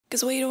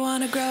'Cause we don't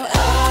wanna grow up.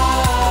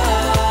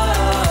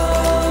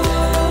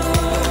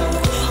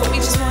 We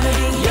just wanna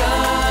be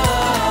young.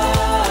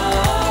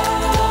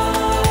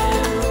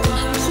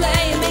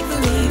 Play and make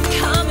believe.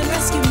 Come and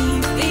rescue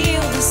me.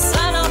 Feel the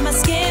sun on my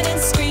skin and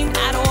scream.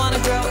 I don't wanna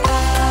grow up.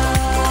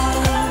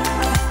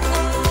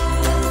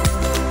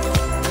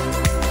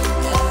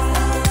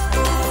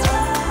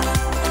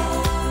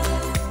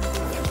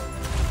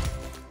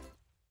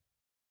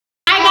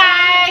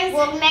 Hi guys!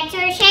 Welcome back to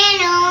our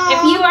channel.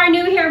 If you are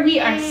new here, we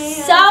are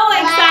so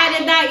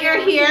excited that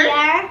you're here.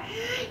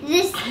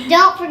 Just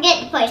don't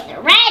forget to push the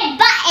red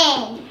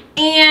button.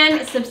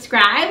 And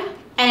subscribe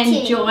and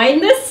To join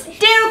the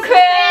Stew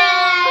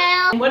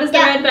Crew. What does the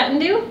red button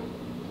do?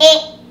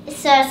 It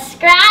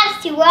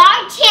subscribes to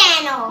our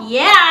channel.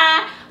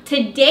 Yeah!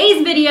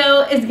 Today's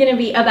video is going to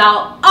be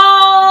about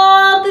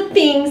all the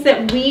things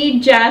that we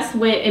just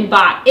went and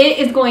bought. It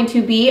is going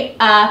to be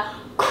a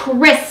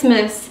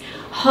Christmas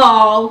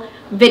haul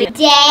video.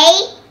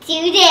 Today,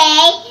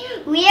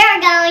 we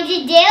are going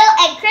to do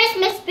a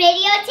Christmas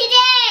video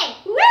today.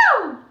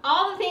 Woo!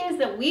 All the things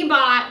that we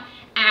bought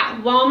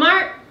at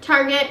Walmart,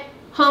 Target,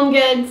 Home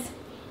Goods,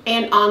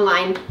 and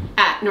online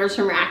at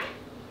Nordstrom Rack.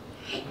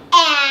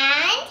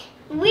 And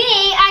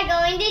we are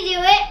going to do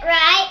it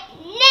right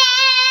now.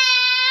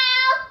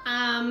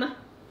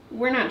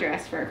 We're not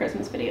dressed for a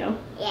Christmas video.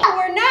 Yeah. No,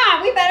 we're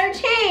not. We better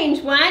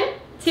change. 1,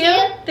 2,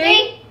 3.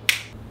 3.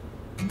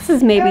 This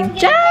is maybe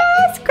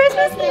just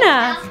Christmas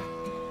enough.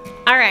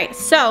 All right,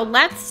 so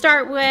let's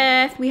start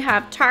with, we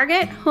have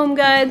Target, Home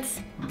Goods,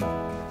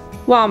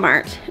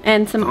 Walmart,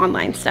 and some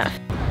online stuff.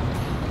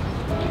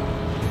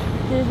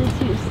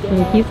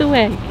 He's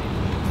awake.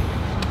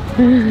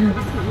 In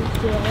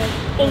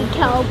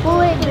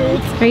cowboy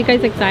boots. Are you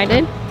guys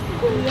excited?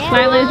 Yeah.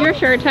 Lila, is your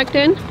shirt tucked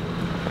in?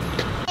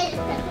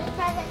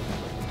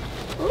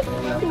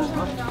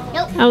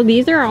 Nope. Oh,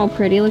 these are all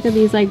pretty. Look at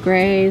these like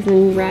grays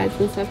and reds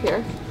and stuff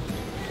here.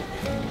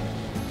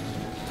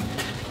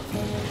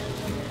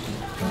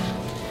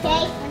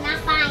 Okay, we're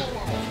not buying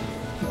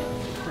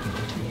those.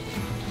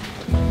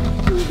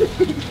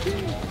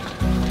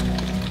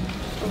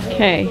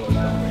 Okay.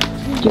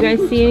 Did you guys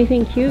see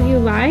anything cute you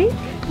like?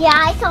 Yeah,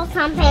 I saw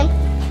something.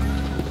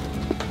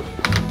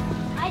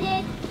 I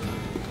did.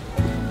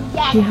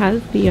 She Yeah,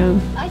 has the I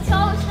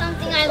saw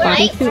something I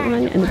like. bodysuit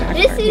one and the back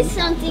This part. is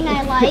something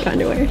I like.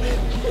 Underwear.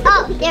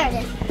 Oh, there it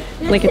is.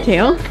 Like a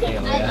tail? I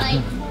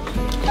like.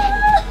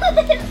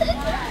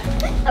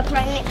 A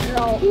pregnant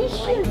girl.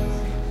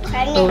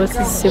 Pregnant Oh, this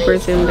girl. is super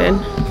zoomed in.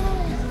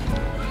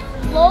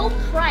 Low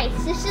price.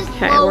 This is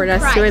Okay, low we're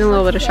just price. doing a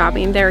little bit of Let's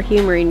shopping. They're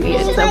humoring me.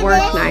 It's a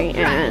work night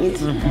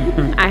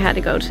and I had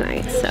to go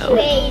tonight, so.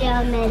 Wait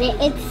a minute.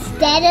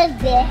 Instead of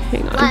this,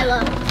 Hang on.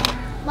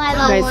 Lila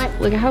Guys,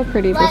 wants. look at how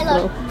pretty this Lila,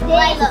 little,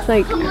 Lila, it's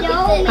like, come look I at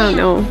this. don't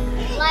know,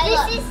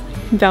 Lila, this is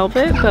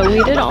velvet, but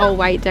we did all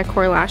white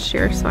decor last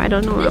year, so I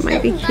don't know, it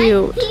might be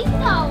cute.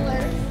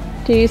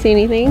 $19. Do you see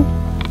anything?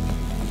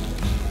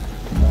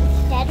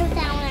 Instead of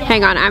that one.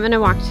 Hang on, I'm gonna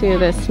walk to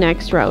this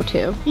next row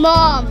too.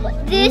 Mom,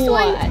 this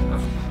What? one.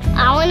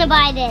 I want to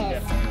buy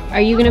this.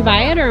 Are you gonna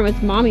buy it or is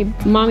mommy's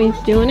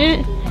doing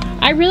it?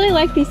 I really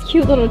like these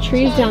cute little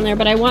trees down there,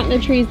 but I want the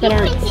trees that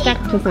aren't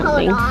stuck to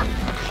something. Hold on.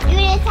 You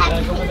just have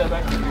to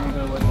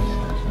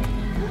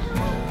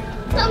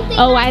something.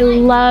 Oh, I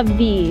love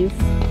these.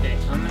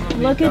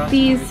 Look at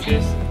these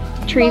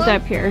trees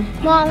up here.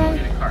 Mom,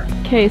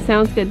 Okay,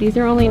 sounds good. These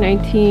are only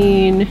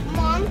 $19.98.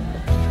 Mom,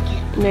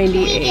 can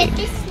we get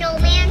this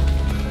snowman?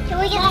 Can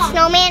we get the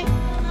snowman?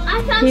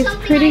 I found He's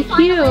something pretty I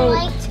finally cute.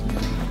 liked.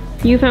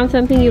 You found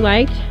something you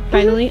liked?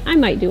 Finally? I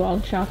might do all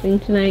the shopping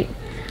tonight.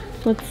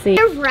 Let's see.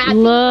 They're wrapping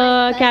Look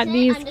my at present.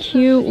 these I'm just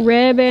cute gonna-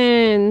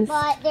 ribbons.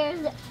 But there's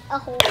a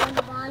hole in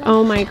the bottom.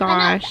 Oh my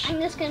gosh. I'm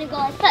just gonna go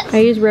like this. I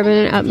use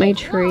ribbon up my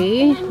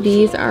tree.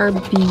 These are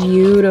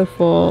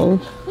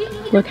beautiful.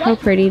 Look how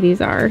pretty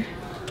these are.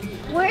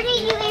 Where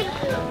did you even?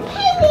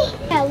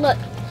 Yeah, look.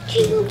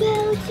 Jingle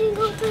bell,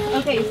 jingle bell.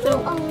 Okay, so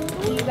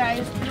you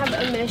guys have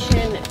a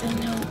mission. Oh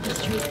no,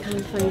 this tree's kind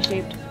of funny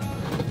shaped.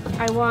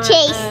 I want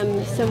Chase.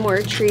 some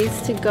more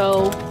trees to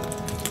go.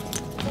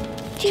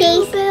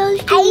 Chase. I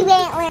have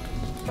antlers.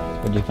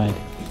 What'd you find?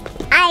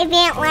 I have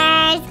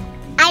antlers.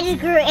 I just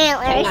grew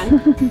Hang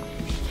antlers. on.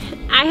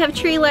 I have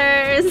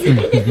treelers.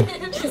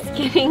 Just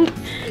kidding.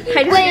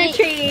 I just Wait.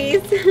 grew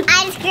trees.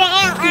 I just grew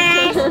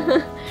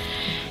antlers.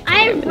 I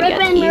have I'm gonna get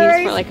these for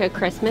ribboners. like a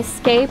Christmas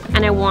scape,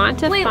 and I want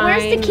to Wait, find.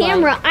 where's the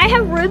camera? I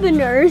have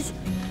ribboners.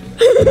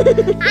 I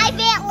have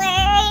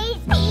antlers.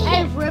 I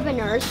have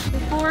ribboners.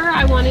 Before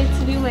I wanted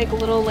to do like a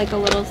little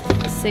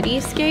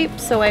cityscape,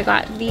 so I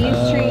got these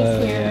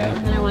trees here, yeah.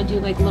 and then I want to do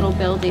like little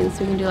buildings,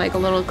 so we can do like a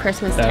little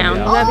Christmas That'd be town.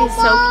 awesome. That'd be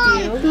so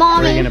cute. Where are you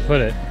Mommy, gonna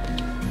put it?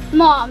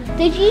 Mom,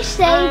 did you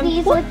say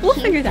these we'll, look we'll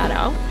cute? figure that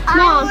out.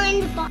 Mom.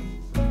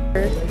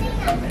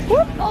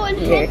 Oh, and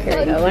here we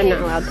go. I'm not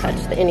allowed to touch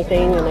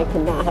anything, and I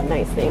cannot have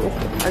nice things.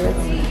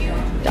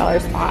 Target's dollar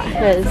spot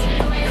has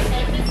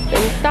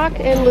been stocked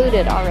and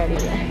looted already.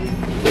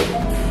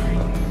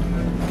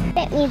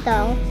 let me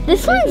though.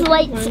 This one's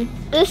lights.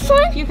 This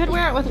one? You could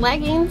wear it with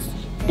leggings.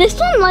 This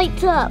one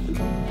lights up.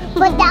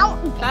 But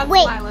That's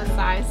wait. Lila's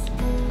size.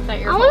 Is that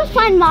your I want to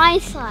find my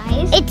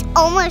size. It's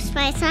almost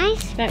my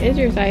size. That is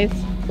your size.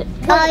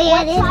 Oh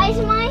yeah, what size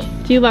am I?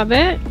 Do you love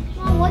it?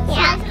 Mom, what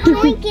size? Can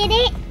I get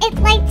it? It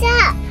lights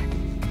up.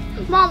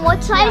 Mom,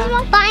 what size am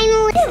I?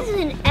 Finally. This is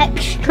an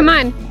extra. Come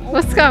on,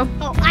 let's go.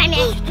 Oh, I'm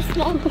extra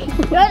small.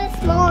 You're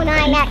the small and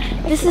I'm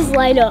extra. This is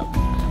light up.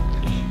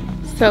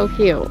 So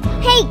cute.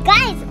 Hey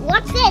guys,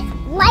 watch this.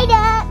 Light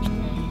up.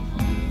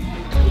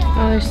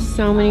 Oh, there's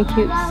so many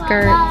cute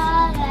skirts.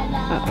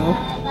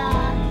 Uh-oh.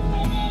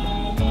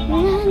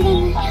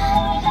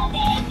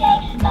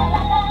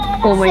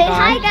 Oh my Say god.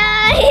 hi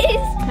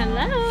guys.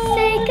 Hello.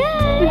 Say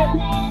good.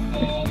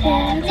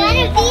 None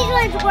of these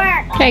ones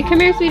work. Okay, come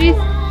here, sweeties.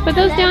 Put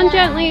those down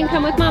gently and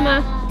come with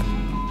Mama.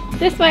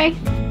 This way.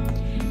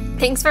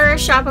 Thanks for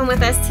shopping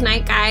with us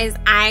tonight, guys.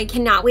 I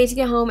cannot wait to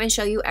get home and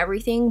show you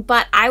everything,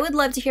 but I would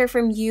love to hear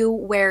from you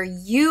where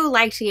you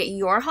like to get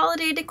your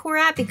holiday decor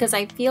at, because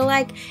I feel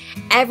like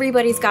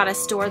everybody's got a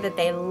store that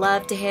they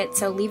love to hit,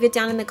 so leave it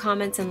down in the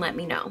comments and let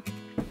me know.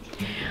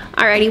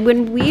 Alrighty,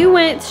 when we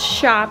went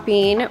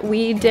shopping,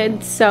 we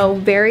did so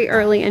very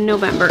early in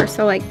November,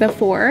 so like the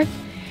 4th.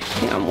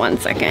 Hang on one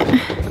second.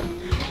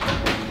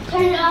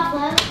 Turn it off,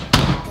 love.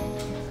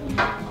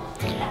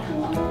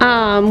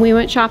 We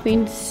went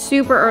shopping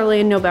super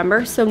early in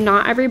November, so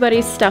not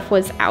everybody's stuff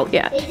was out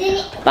yet.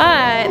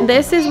 But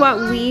this is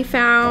what we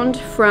found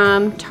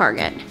from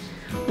Target.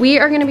 We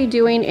are going to be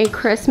doing a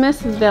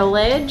Christmas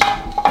village.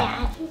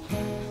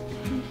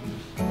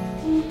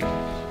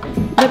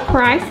 The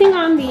pricing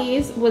on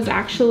these was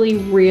actually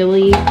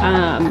really,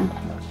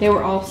 they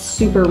were all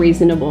super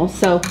reasonable.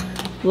 So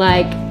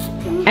like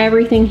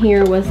everything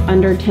here was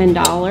under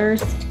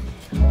 $10.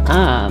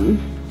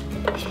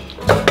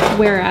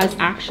 Whereas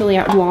actually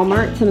at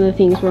Walmart, some of the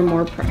things were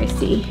more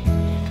pricey.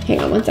 Hang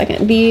on one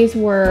second. These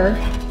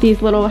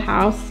little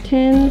house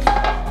tins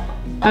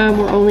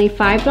were only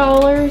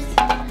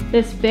 $5.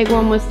 This big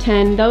one was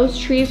 $10. Those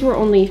trees were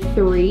only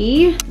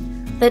 $3.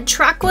 The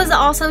truck was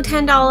also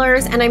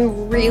 $10, and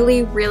I'm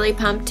really, really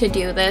pumped to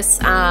do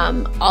this.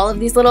 All of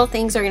these little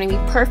things are gonna be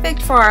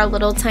perfect for our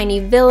little tiny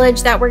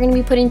village that we're gonna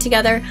be putting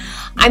together.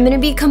 I'm gonna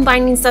be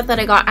combining stuff that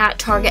I got at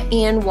Target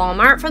and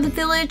Walmart for the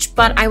village,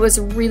 but I was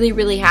really,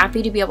 really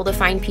happy to be able to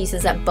find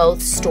pieces at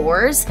both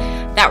stores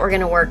that were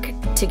gonna work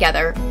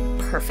together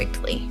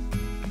perfectly.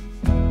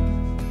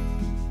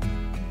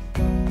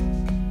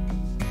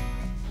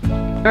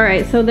 All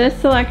right, so this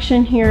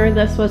selection here,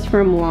 this was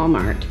from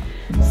Walmart.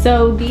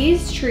 So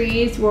these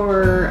trees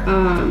were,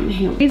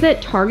 these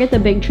at Target, the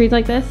big trees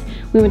like this,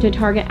 we went to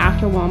Target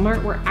after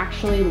Walmart, were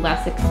actually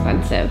less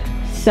expensive.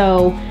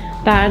 So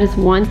that is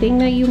one thing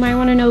that you might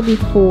want to know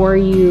before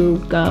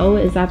you go,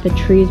 is that the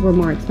trees were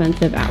more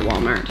expensive at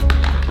Walmart.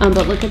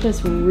 But look at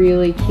this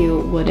really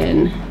cute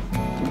wooden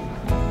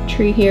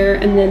tree here.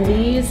 And then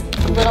these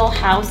little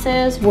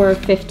houses were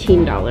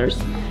 $15.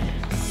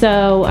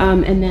 So,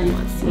 and then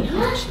let's see how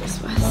much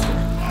this was.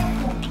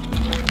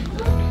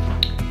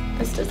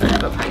 This doesn't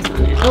have a price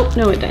on it. Oh,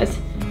 no it does.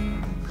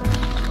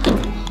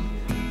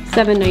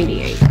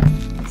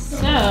 $7.98.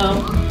 So,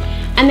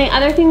 and the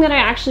other thing that I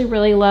actually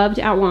really loved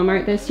at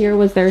Walmart this year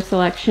was their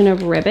selection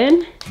of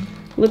ribbon.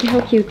 Look how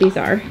cute these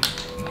are.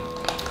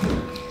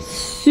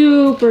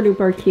 Super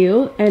duper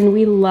cute, and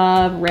we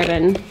love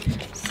ribbon.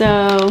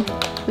 So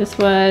this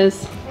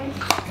was,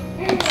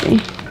 let's see,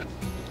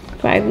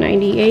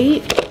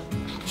 $5.98.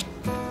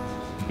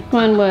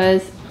 One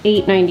was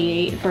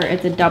 $8.98 for,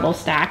 it's a double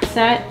stack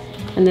set.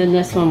 And then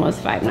this one was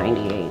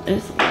 $5.98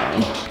 as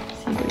well.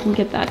 See if we can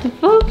get that to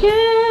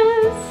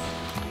focus.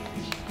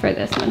 For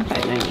this one,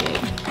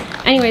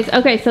 $5.98. Anyways,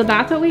 okay, so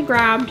that's what we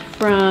grabbed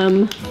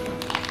from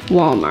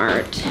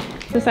Walmart.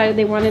 Decided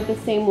they wanted the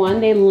same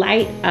one. They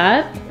light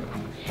up.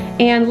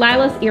 And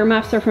Lila's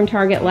earmuffs are from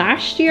Target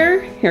last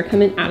year. Here,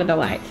 coming out of the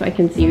light so I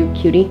can see you,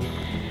 cutie.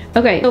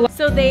 Okay,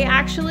 so they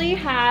actually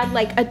had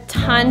like a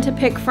ton to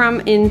pick from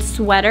in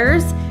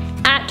sweaters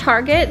at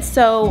Target,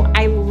 so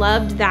I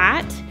loved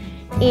that.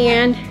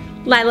 And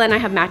Lila and I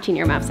have matching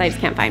earmuffs. I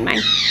just can't find mine.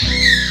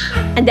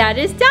 And that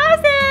is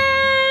Dawson!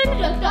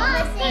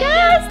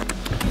 Yes!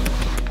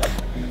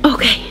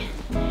 Okay.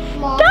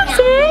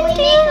 Dawson,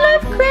 do you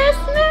love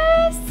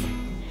Christmas?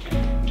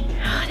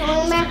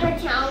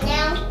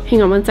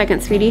 Hang on one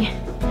second, sweetie.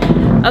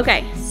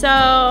 Okay,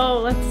 so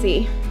let's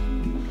see.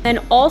 And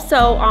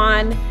also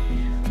on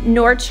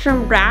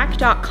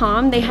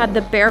NordstromRack.com, they had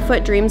the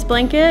Barefoot Dreams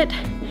blanket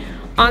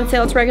on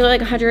sale. It's regularly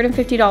like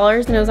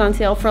 $150 and it was on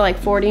sale for like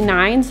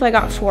 $49, so I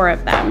got 4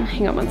 of them.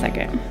 Hang on one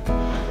second.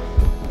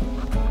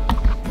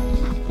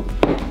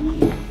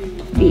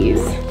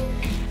 These.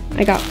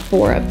 I got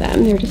 4 of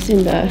them. They're just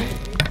in the,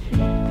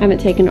 I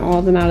haven't taken all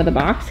of them out of the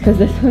box because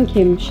this one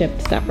came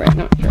shipped separate,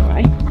 not sure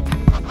why.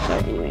 So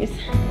anyways,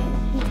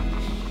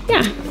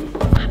 yeah.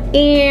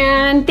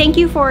 And thank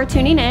you for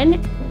tuning in.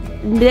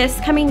 this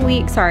coming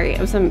week, sorry,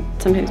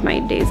 sometimes my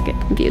days get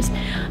confused.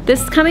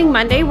 This coming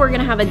Monday, we're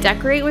gonna have a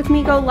Decorate With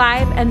Me go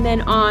live, and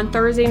then on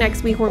Thursday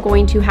next week, we're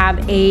going to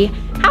have a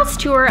house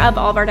tour of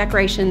all of our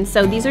decorations.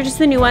 So these are just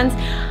the new ones.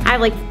 I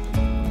have like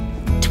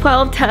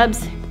 12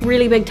 tubs,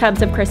 really big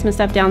tubs of Christmas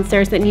stuff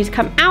downstairs that need to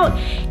come out,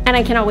 and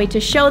I cannot wait to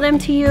show them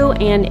to you.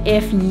 And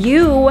if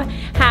you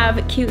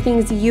have cute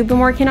things you've been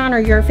working on or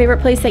your favorite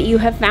place that you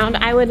have found,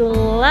 I would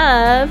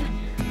love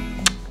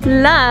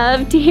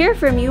to hear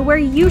from you where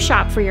you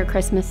shop for your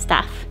Christmas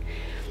stuff.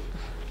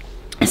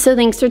 So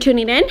thanks for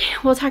tuning in.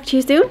 We'll talk to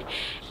you soon.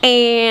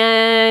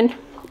 And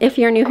if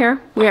you're new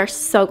here, we are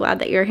so glad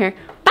that you're here.